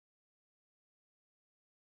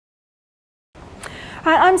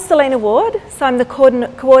Hi, I'm Selina Ward, so I'm the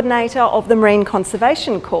coordinator of the Marine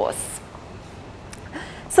Conservation course.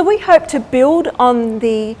 So we hope to build on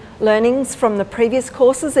the learnings from the previous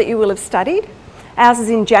courses that you will have studied. Ours is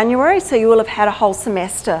in January, so you will have had a whole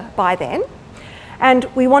semester by then. And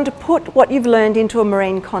we want to put what you've learned into a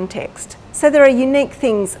marine context. So there are unique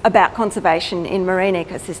things about conservation in marine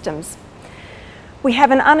ecosystems. We have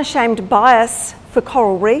an unashamed bias for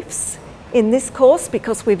coral reefs in this course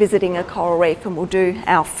because we're visiting a coral reef and we'll do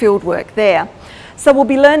our field work there. So we'll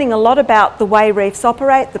be learning a lot about the way reefs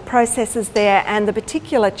operate, the processes there, and the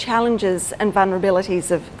particular challenges and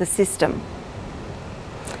vulnerabilities of the system.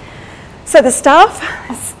 So the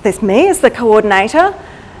staff, there's me as the coordinator.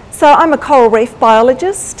 So I'm a coral reef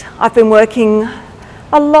biologist. I've been working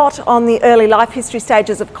a lot on the early life history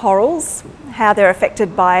stages of corals, how they're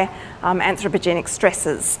affected by anthropogenic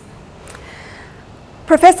stresses.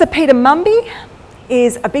 Professor Peter Mumby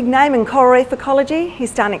is a big name in coral reef ecology.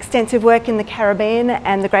 He's done extensive work in the Caribbean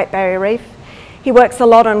and the Great Barrier Reef. He works a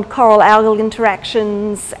lot on coral algal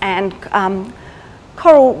interactions and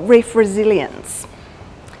coral reef resilience.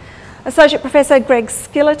 Associate Professor Greg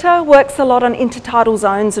Skilleter works a lot on intertidal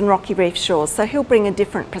zones and rocky reef shores, so he'll bring a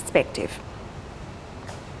different perspective.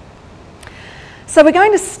 So we're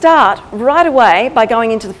going to start right away by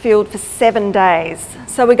going into the field for 7 days.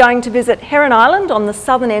 So we're going to visit Heron Island on the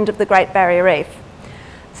southern end of the Great Barrier Reef.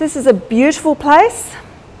 So this is a beautiful place,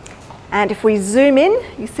 and if we zoom in,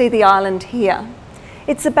 you see the island here.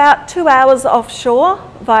 It's about 2 hours offshore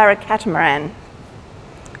via a catamaran.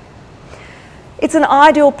 It's an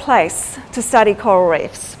ideal place to study coral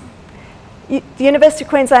reefs. The University of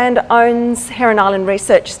Queensland owns Heron Island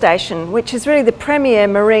Research Station, which is really the premier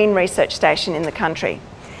marine research station in the country.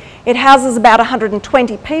 It houses about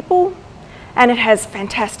 120 people and it has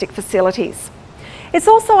fantastic facilities. It's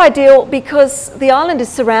also ideal because the island is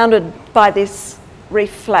surrounded by this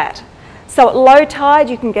reef flat. So at low tide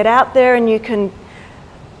you can get out there and you can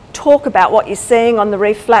talk about what you're seeing on the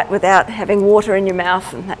reef flat without having water in your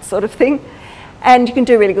mouth and that sort of thing. And you can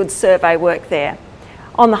do really good survey work there.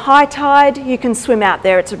 On the high tide, you can swim out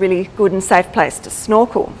there. It's a really good and safe place to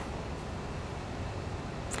snorkel.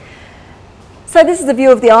 So this is a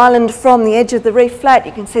view of the island from the edge of the reef flat.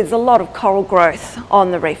 You can see there's a lot of coral growth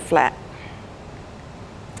on the reef flat.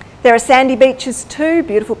 There are sandy beaches too,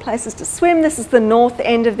 beautiful places to swim. This is the north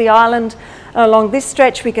end of the island. Along this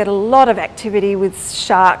stretch, we get a lot of activity with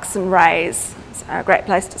sharks and rays. It's a great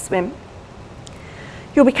place to swim.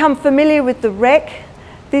 You'll become familiar with the wreck.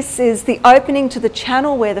 This is the opening to the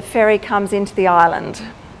channel where the ferry comes into the island.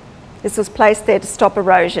 This was placed there to stop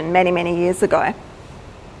erosion many, many years ago.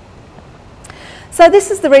 So this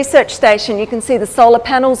is the research station. You can see the solar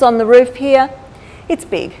panels on the roof here. It's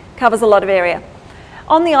big, covers a lot of area.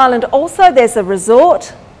 On the island also there's a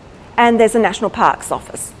resort and there's a National Parks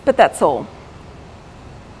office, but that's all.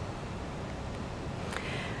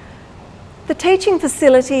 The teaching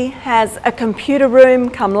facility has a computer room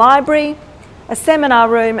cum library, a seminar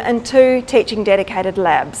room and 2 teaching dedicated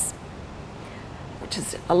labs, which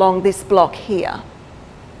is along this block here.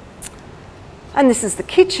 And this is the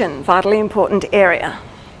kitchen, vitally important area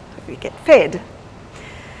where we get fed.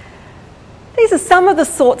 These are some of the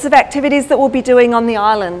sorts of activities that we'll be doing on the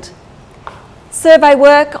island. Survey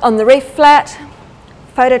work on the reef flat,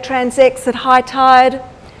 photo transects at high tide.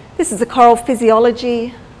 This is a coral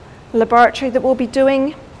physiology laboratory that we'll be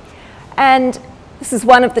doing. And this is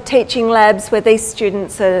one of the teaching labs where these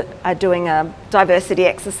students are doing a diversity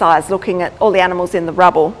exercise, looking at all the animals in the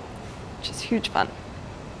rubble, which is huge fun.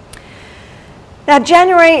 Now,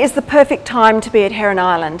 January is the perfect time to be at Heron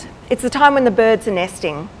Island. It's the time when the birds are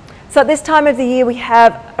nesting. So at this time of the year, we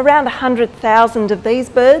have around 100,000 of these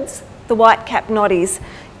birds, the white-capped noddies.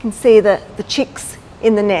 You can see the chicks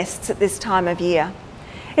in the nests at this time of year.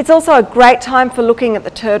 It's also a great time for looking at the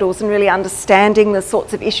turtles and really understanding the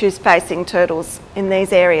sorts of issues facing turtles in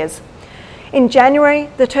these areas. In January,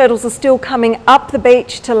 the turtles are still coming up the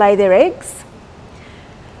beach to lay their eggs,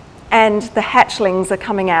 and the hatchlings are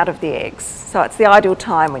coming out of the eggs. So it's the ideal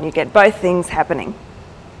time when you get both things happening.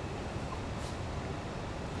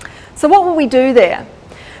 So what will we do there?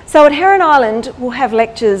 So at Heron Island, we'll have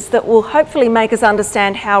lectures that will hopefully make us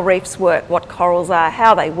understand how reefs work, what corals are,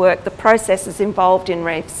 how they work, the processes involved in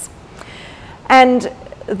reefs, and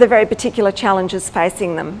the very particular challenges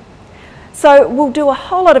facing them. So we'll do a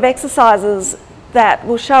whole lot of exercises that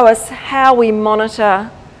will show us how we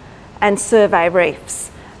monitor and survey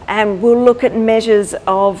reefs, and we'll look at measures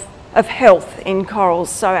of health in corals,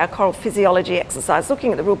 so our coral physiology exercise,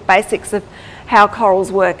 looking at the real basics of how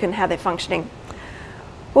corals work and how they're functioning.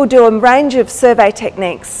 We'll do a range of survey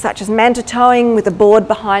techniques such as manta towing with a board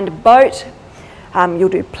behind a boat, You'll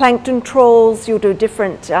do plankton trawls, you'll do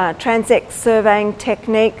different transect surveying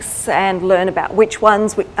techniques and learn about which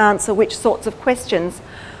ones answer which sorts of questions.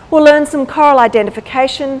 We'll learn some coral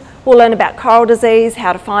identification, we'll learn about coral disease,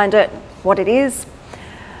 how to find it, what it is.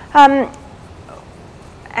 We'll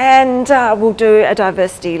do a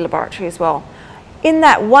diversity laboratory as well. In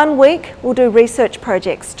that 1 week, we'll do research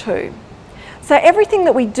projects too. So everything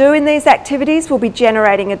that we do in these activities will be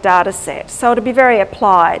generating a data set, so it'll be very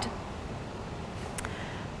applied.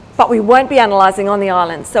 But we won't be analysing on the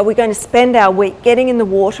island, so we're going to spend our week getting in the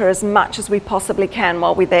water as much as we possibly can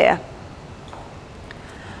while we're there.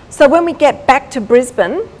 So when we get back to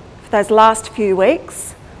Brisbane, for those last few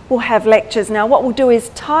weeks, we'll have lectures. Now what we'll do is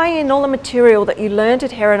tie in all the material that you learned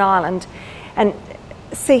at Heron Island and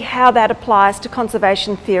see how that applies to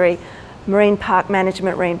conservation theory, marine park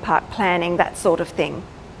management, marine park planning, that sort of thing.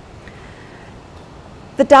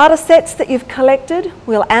 The data sets that you've collected,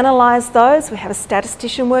 we'll analyse those. We have a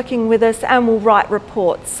statistician working with us and we'll write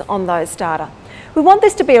reports on those data. We want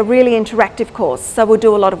this to be a really interactive course, so we'll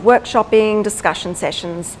do a lot of workshopping, discussion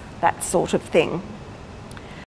sessions, that sort of thing.